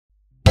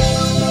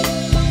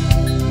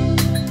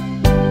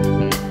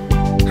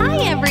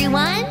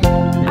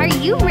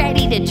you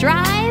ready to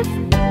drive?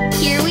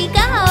 Here we go!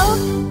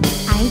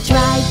 I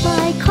drive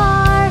my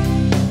car,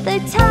 the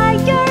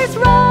tires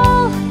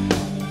roll.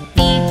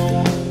 Beep,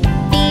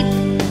 beep,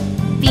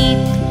 beep.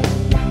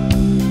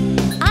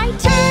 I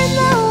turn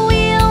the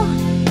wheel,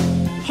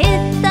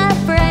 hit the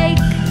brake.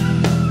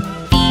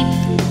 Beep,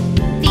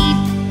 beep,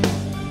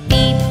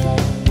 beep.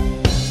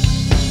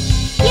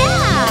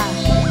 Yeah!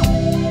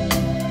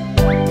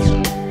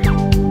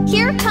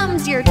 Here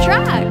comes your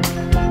truck.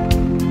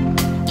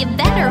 You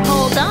better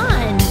hold on.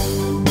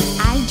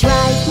 I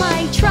drive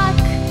my truck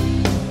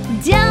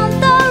down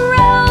the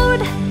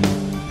road.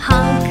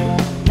 Honk,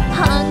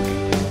 honk,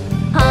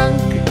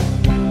 honk.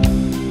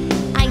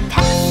 I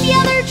pass the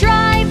other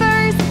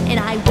drivers and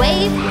I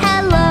wave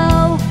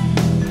hello.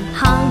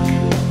 Honk,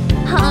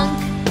 honk,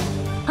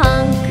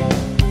 honk.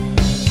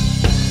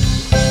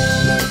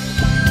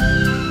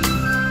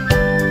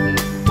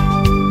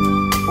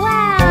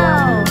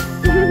 Wow!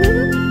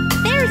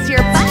 There's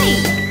your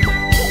bike.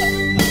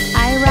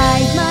 I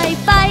ride my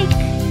bike,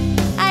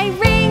 I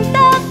ring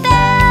the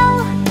bell.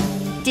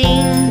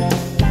 Ding,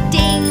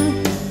 ding,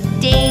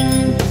 ding.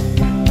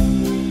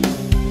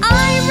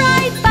 I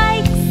ride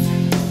bikes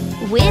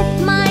with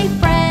my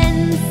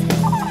friends.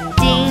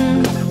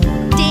 Ding,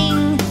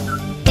 ding,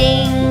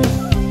 ding.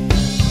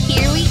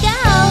 Here we go.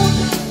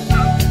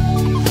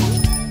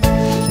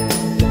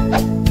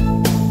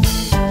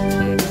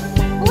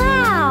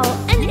 Wow,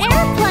 an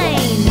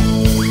airplane.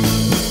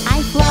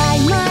 I fly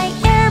my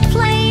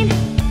airplane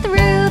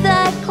through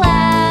the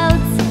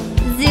clouds.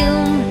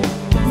 Zoom,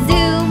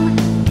 zoom,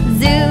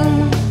 zoom.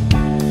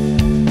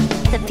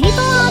 The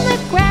people on the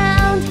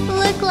ground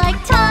look like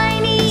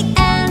tiny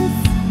ants.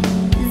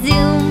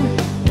 Zoom,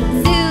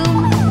 zoom,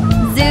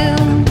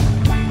 zoom.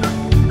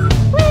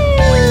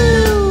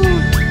 Woo!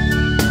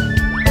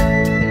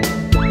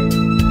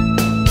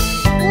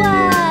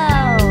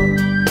 Wow!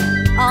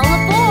 All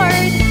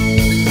aboard!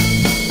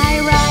 I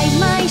ride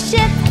my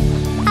ship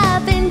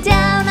up and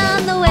down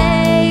on the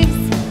waves.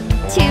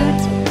 Toot,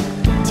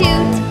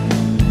 toot,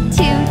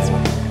 toot.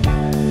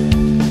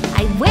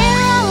 I wear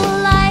a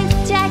life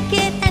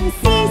jacket and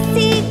see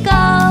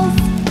seagulls.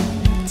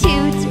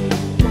 Toot,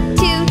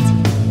 toot,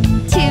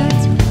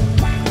 toot.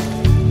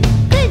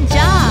 Good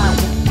job!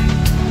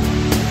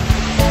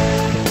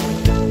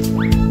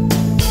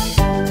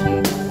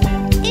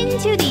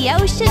 Into the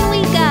ocean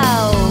we go.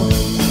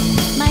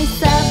 My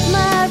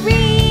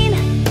submarine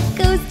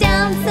goes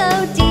down so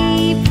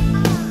deep.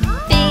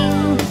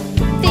 Bing,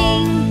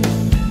 bing,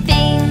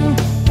 bing.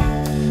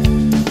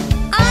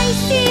 I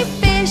see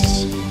fish,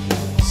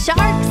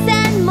 sharks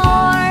and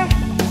more.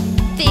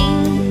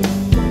 Bing,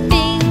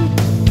 bing,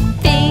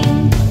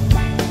 bing.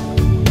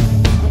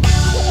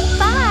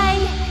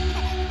 Bye!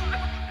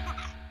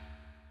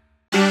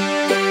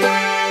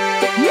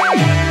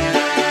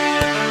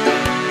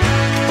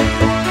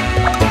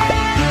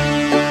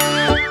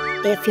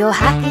 If you're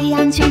happy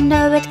and you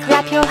know it,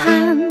 clap your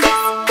hands.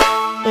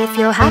 If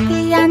you're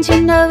happy and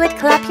you know it,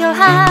 clap your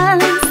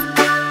hands.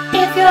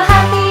 If you're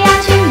happy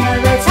and you know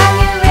it and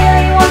you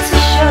really want to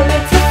show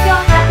it, if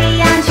you're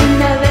happy and you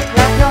know it,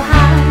 clap your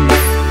hands.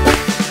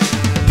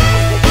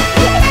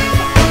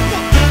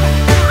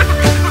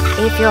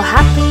 If you're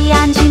happy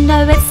and you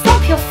know it,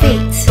 stomp your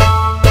feet.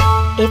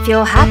 If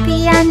you're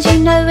happy and you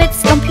know it,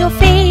 stomp your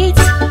feet.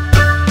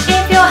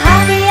 If you're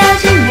happy and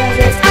you know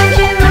it and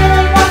you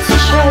really want to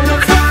show it,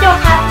 if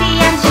you're happy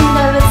and you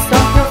know it,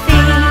 stomp your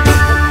feet.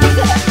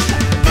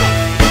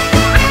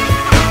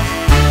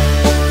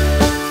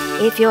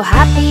 If you're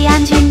happy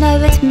and you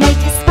know it, make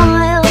a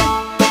smile.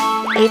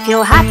 If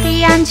you're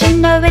happy and you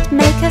know it,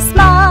 make a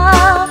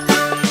smile.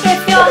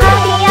 If you're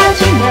happy and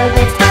you know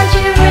it and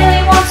you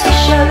really want to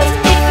show it,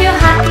 if you're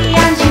happy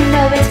and you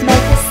know it,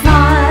 make a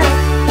smile.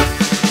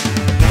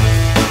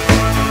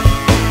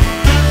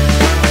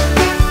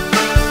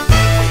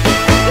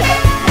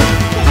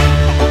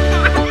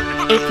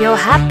 If you're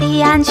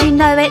happy and you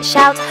know it,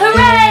 shout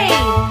hooray!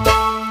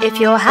 If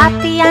you're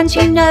happy and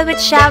you know it,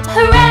 shout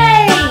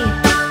hooray!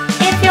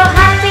 If you're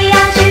happy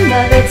and you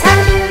know it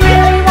and you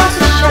really want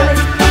to show it,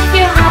 if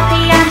you're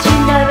happy and you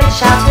know it,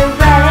 shout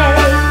hooray!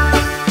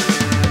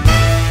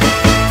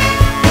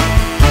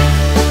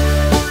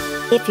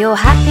 If you're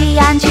happy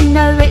and you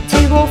know it,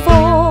 do all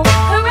four.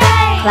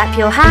 Hooray! Clap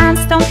your hands,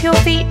 stomp your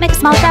feet, make a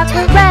smile, shout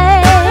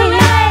hooray!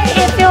 Hooray!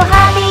 If you're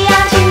happy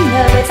and you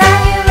know it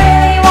and you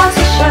really want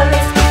to show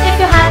it, if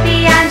you're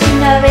happy and you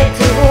know it,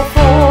 do all four.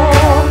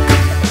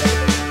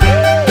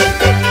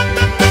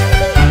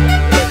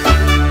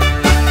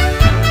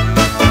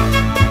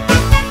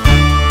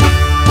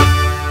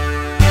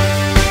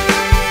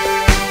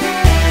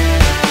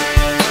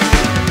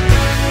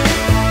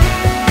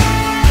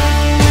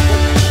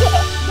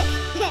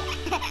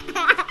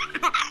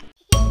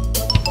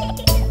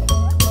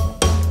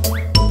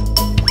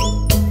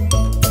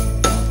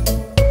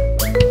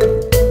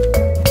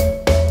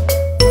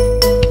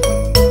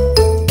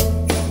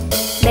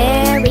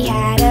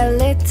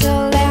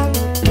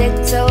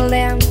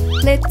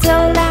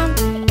 little lamb.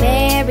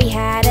 Mary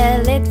had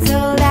a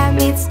little lamb,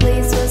 its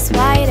fleece was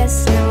white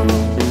as snow.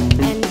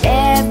 And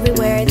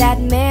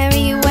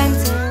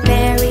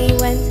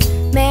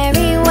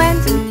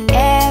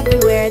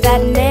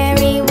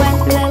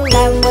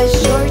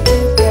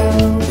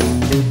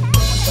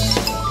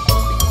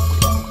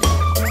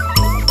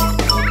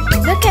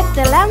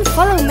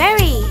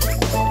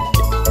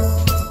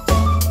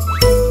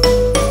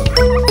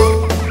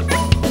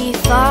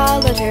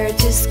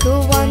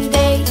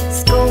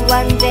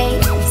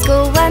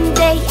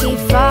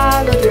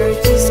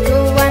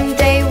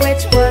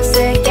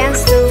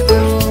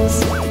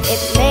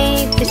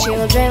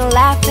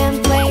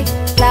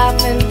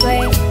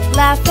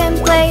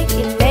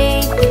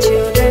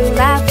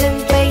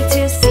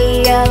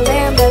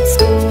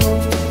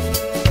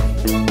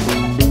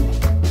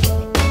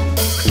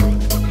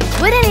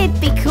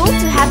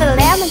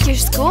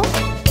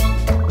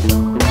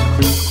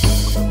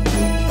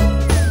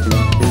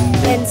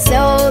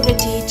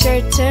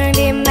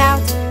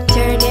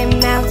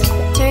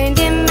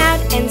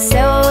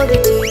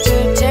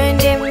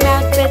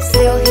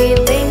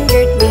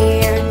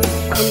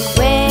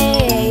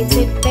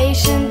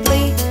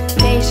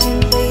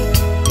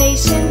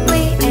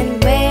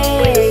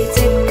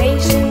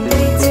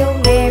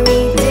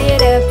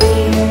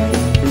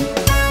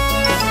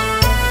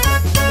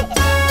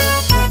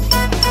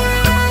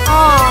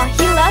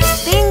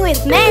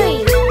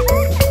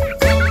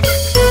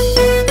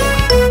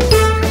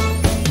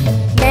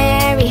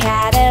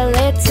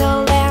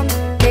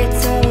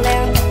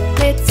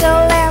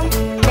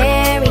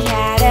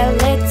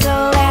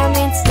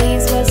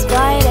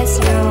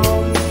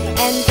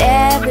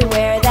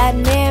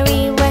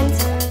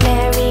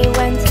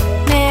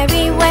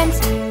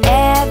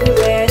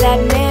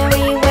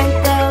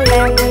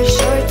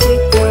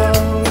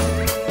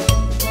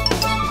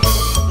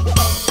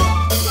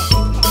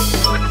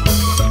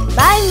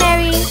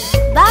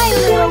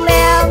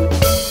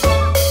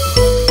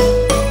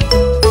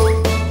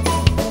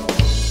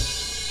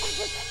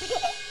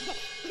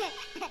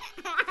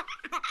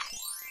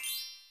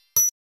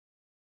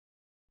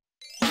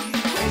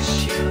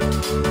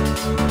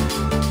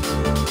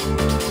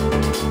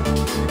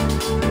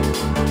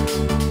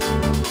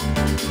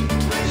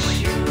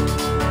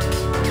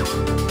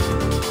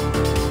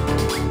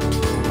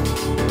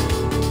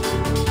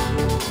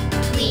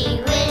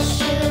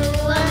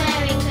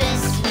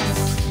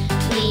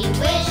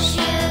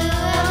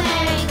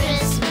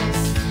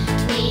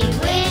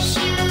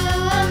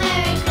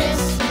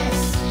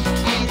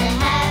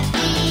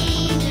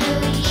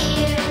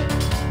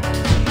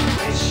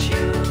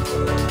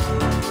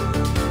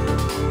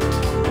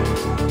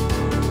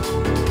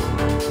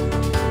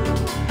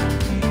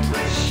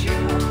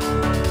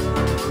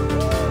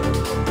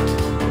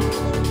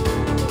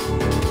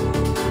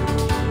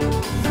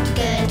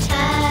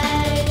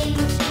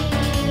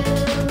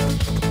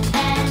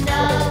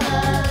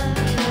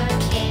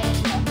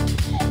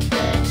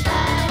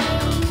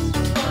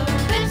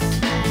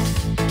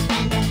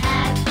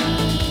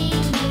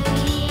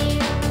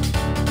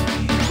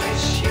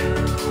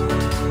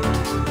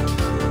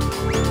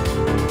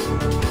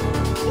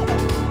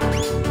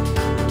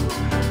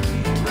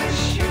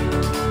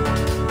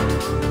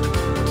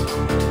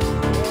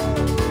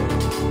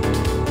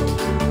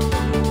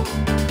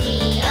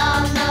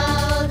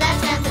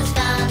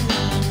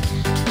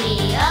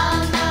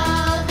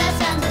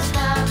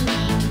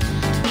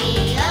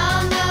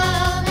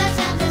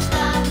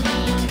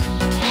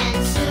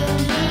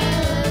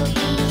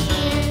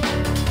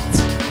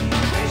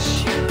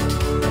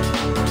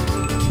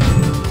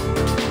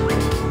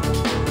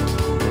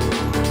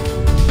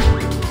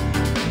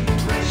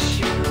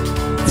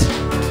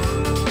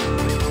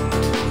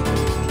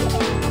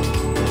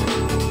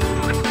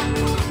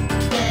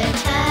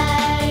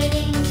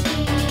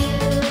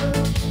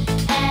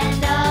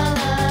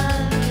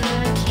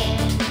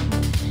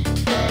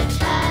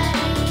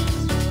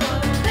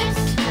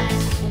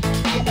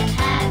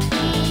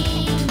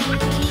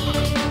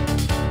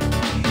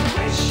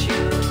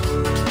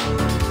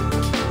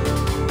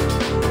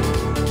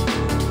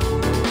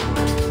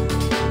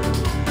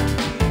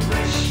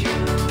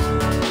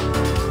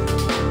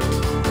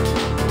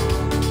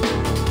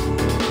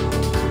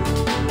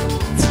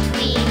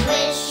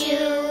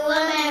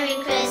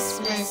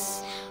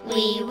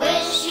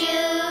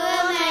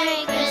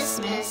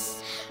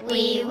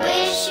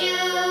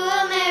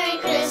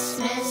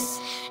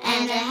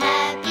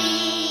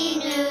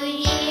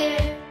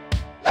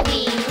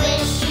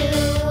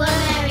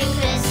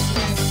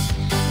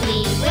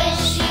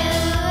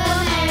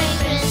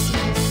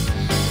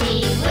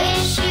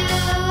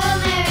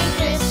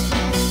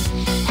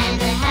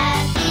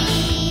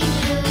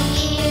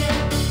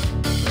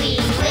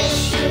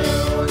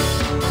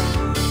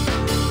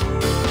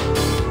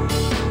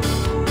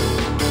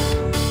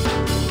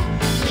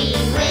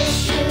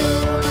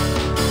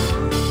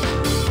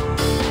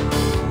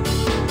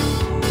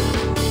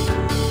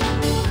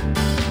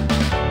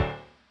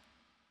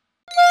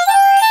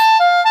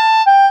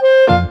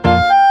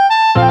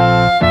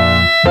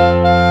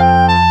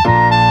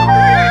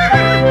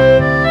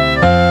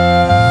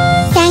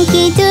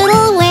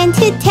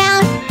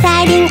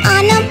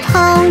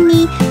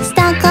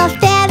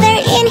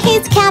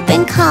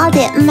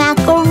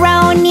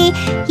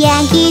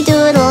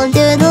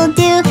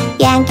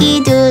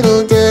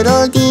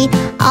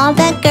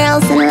the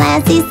girls and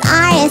lassies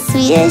are as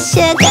sweet as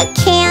sugar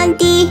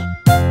candy.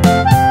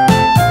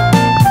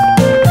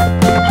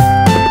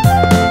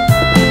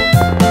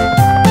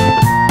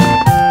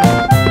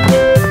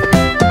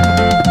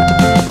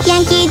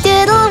 Yankee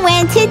Doodle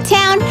went to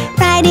town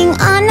riding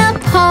on a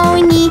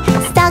pony,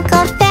 stuck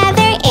a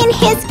feather in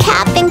his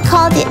cap and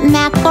called it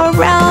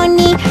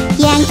macaroni.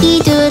 Yankee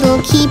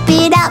Doodle, keep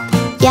it up,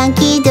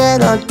 Yankee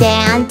Doodle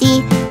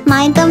dandy.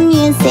 Mind the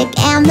music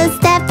and the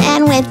step,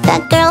 and with the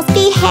girls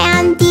be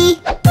handy.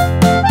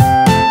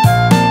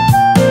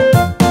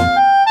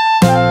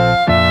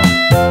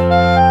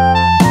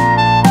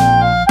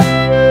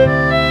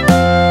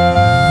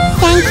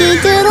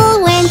 Yankee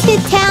Doodle went to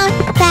town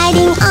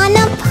riding on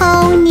a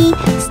pony,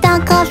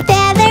 stuck a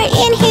feather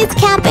in his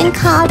cap and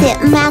called it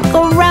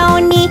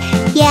macaroni.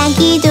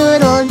 Yankee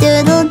Doodle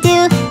doodle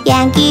do,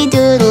 Yankee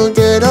Doodle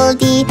doodle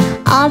dee.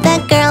 All the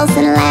girls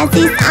and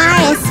lassies are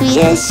as sweet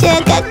as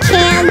sugar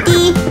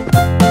candy.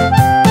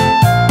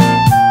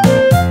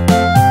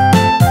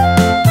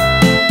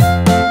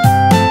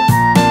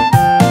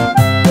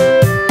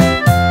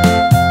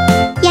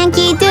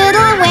 Yankee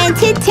Doodle went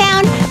to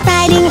town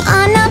riding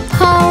on a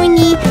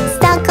pony,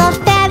 stuck a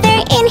feather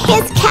in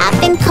his cap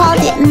and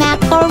called it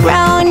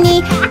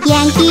macaroni.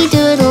 Yankee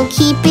Doodle,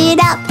 keep it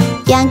up,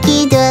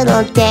 Yankee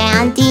Doodle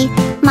dandy.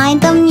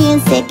 Mind the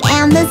music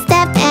and the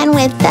step, and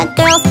with the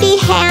girls be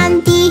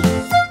handy.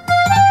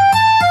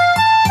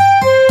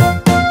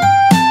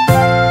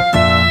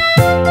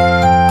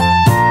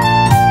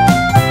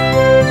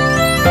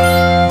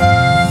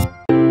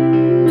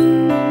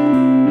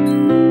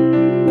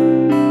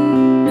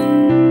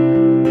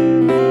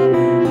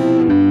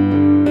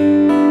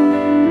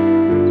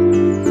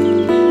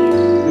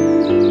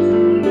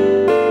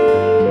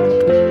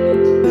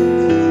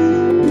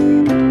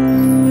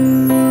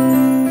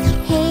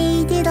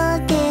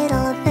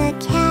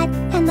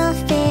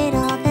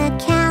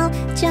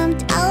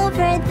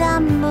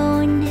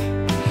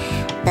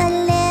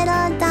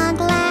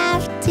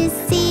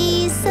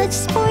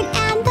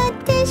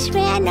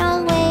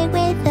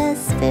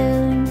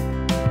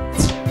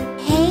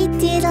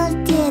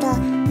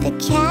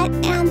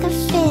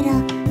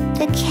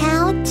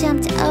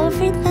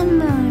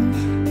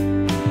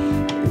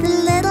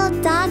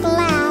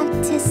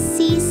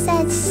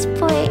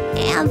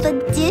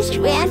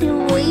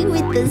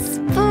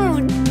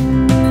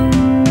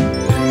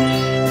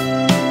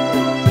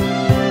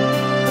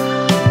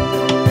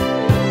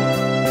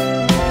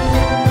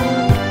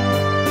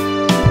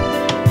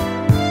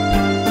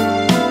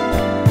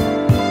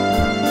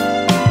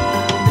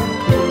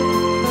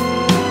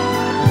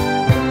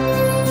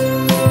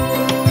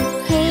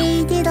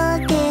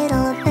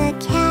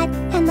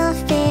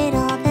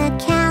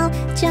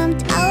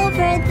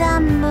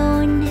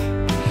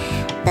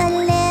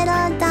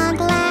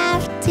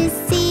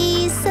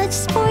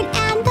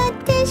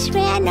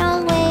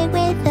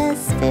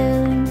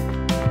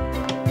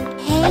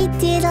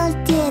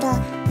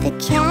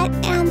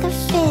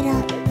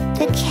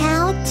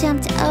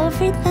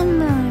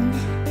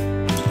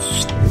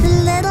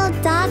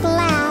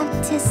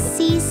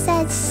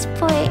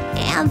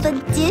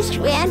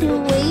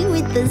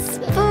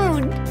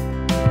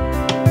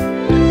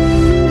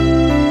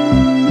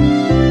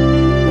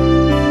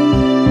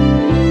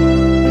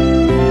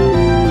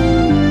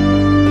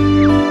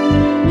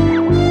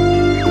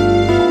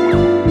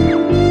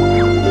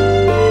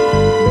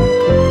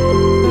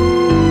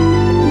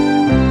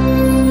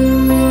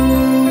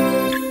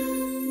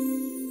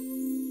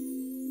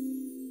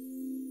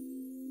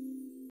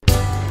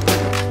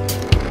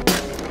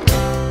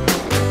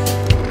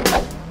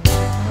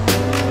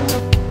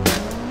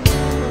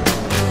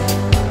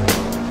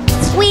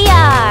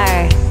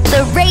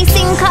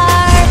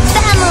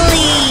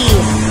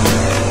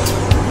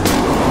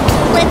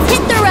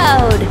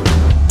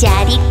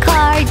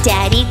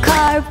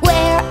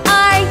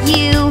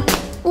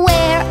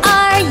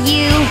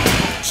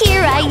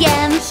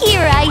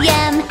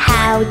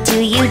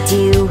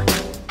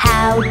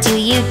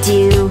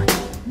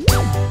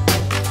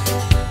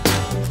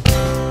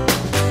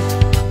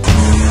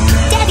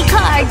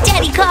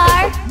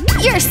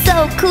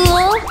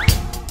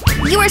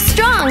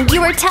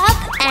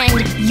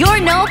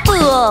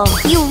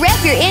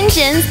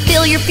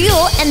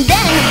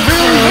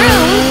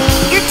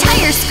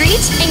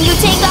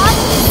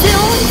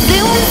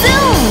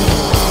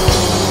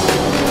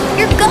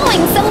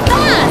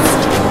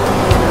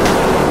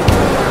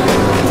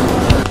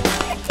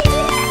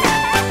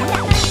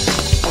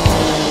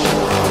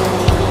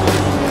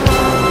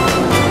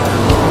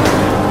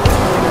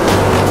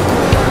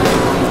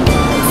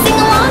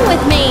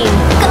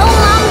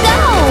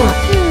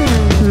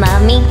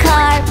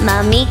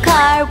 Mummy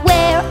car,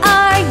 where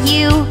are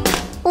you?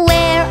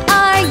 Where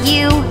are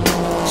you?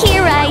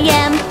 Here I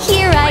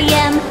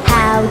am,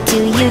 how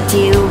do you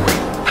do?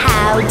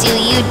 How do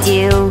you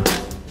do?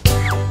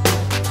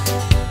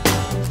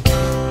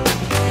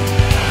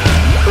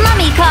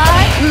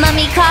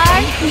 Mummy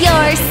car,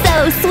 you're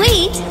so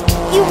sweet.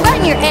 You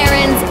run your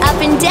errands up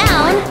and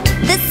down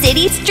the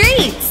city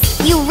streets.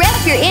 You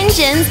rev your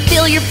engines,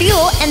 fill your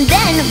fuel, and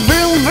then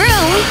vroom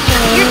vroom.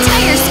 Your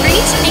tires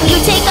screech and you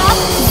take off.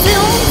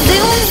 Zoom,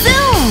 zoom,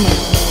 zoom.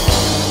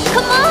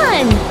 Come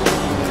on!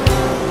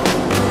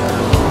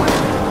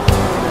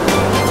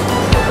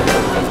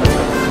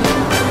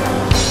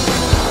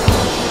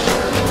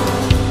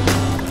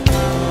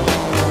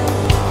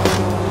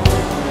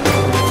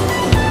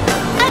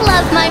 I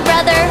love my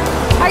brother.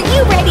 Are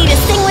you ready to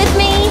sing with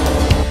me?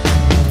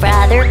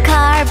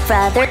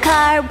 Brother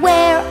car,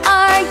 where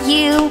are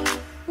you?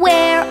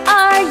 Where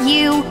are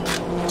you?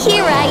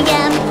 Here I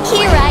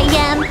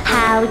am,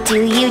 how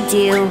do you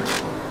do?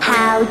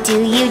 How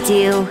do you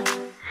do?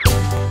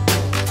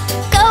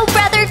 Go,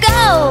 brother,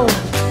 go!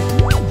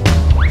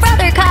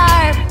 Brother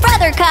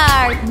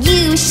car,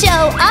 you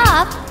show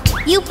off.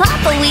 You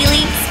pop a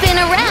wheelie, spin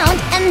around,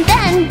 and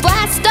then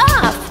blast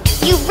off.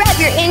 You rev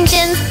your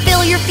engines,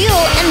 fill your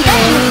fuel, and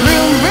then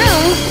vroom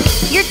vroom.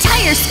 Your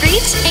tires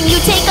screech and you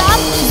take off.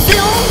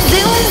 Zoom,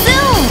 zoom,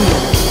 zoom.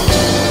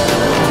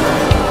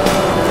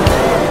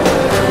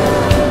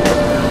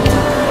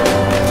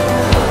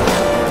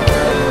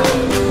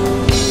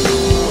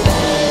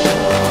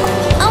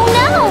 Oh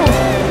no!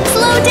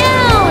 Slow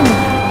down!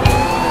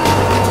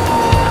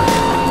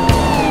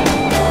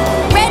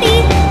 Ready,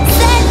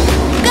 set,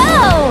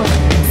 go!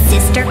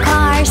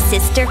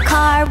 Sister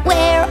car,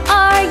 where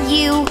are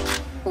you?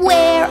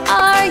 Where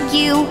are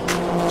you?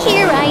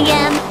 Here I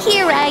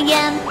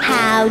am,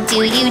 how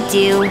do you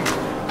do?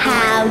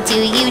 How do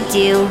you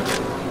do?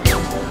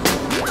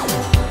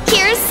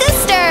 Here's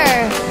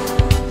sister!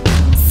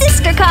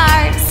 Sister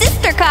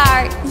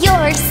car,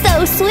 you're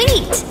so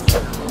sweet!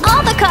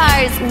 All the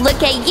cars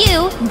look at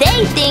you,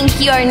 they think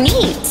you're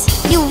neat.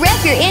 You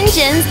rev your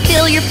engines,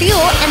 fill your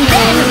fuel, and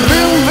then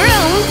vroom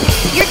vroom.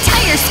 Your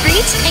tires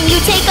screech and you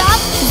take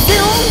off.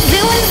 Zoom,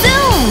 zoom,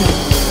 zoom!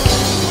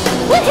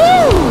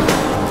 Woohoo!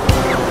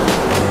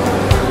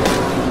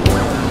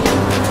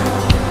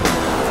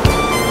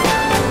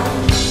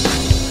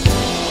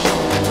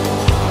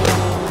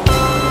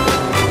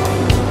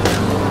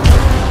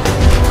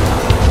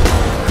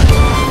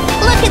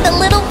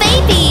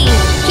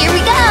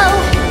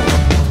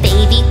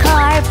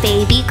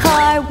 Baby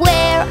car,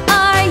 where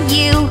are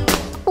you?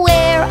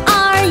 Where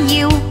are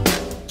you?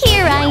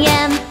 Here I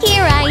am,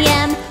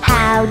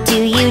 how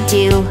do you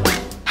do?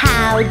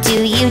 How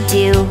do you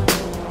do?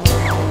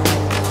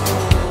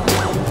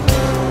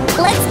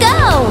 Let's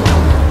go!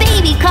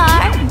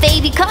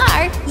 Baby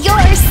car,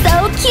 you're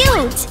so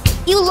cute!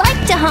 You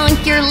like to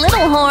honk your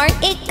little horn,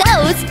 it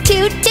goes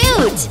toot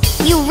toot!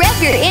 You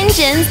rev your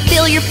engines,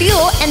 fill your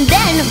fuel, and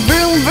then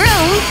vroom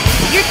vroom!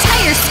 Your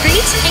tires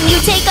screech and you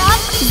take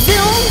off.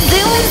 Zoom,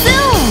 zoom,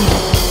 zoom!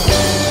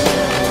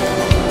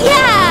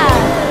 Yeah!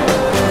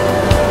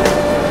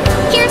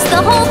 Here's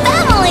the whole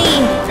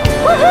family!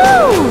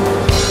 Woohoo!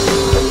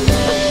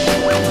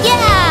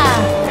 Yeah!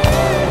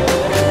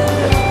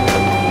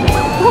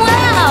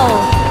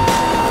 Wow!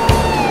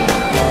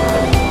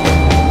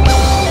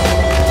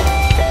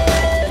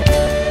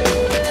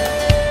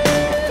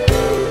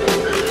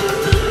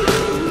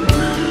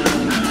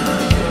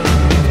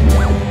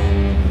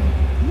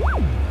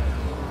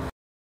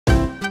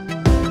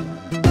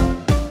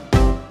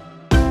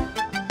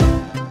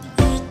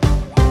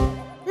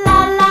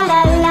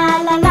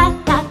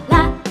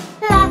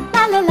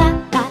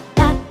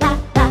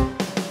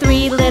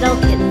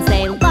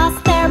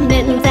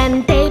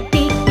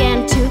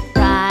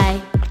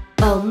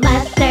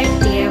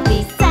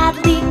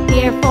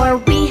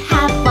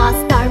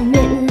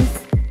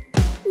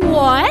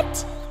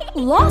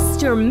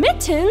 Lost your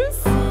mittens?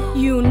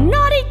 You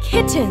naughty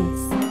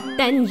kittens!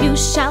 Then you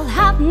shall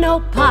have no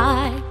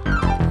pie.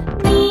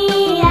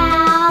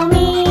 Meow,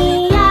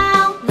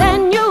 meow.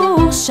 Then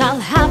you shall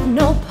have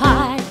no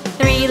pie.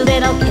 Three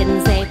little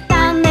kittens, they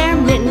found their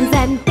mittens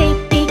and they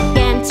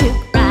began to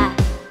cry.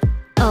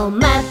 Oh,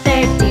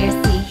 mother dear,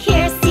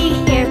 see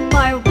here,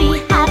 for we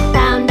have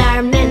found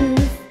our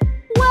mittens.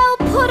 Well,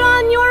 put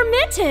on your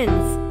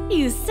mittens,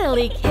 you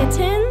silly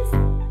kittens,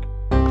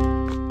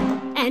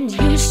 and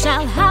you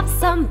shall have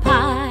some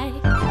pie.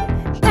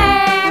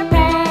 Purr,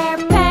 purr,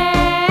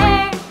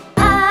 purr,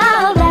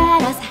 oh,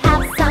 let us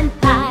have some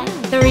pie.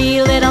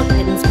 Three little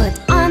kittens put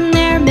on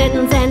their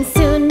mittens and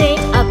soon ate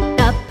up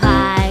the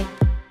pie.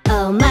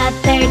 Oh,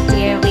 mother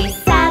dear, we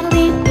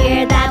sadly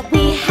fear that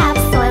we have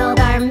soiled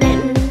our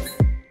mittens.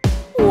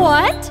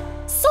 What?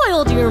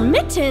 Soiled your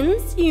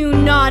mittens, you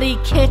naughty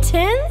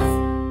kittens?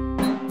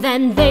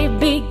 Then they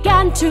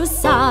began to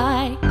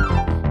sigh.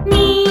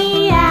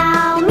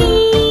 Meow,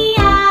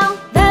 meow.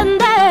 Then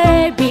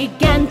they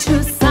began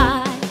to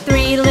sigh.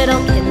 Three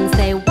little kittens,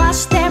 they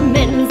washed their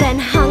mittens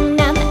and hung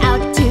them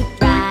out to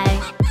dry.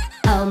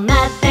 Oh,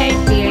 mother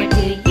dear,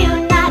 do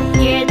you not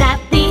hear that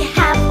we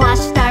have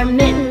washed our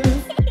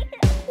mittens?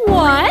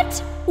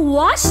 What?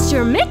 Washed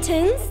your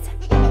mittens?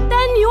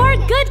 Then you're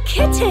good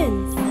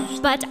kittens.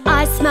 But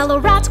I smell a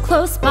rat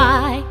close by.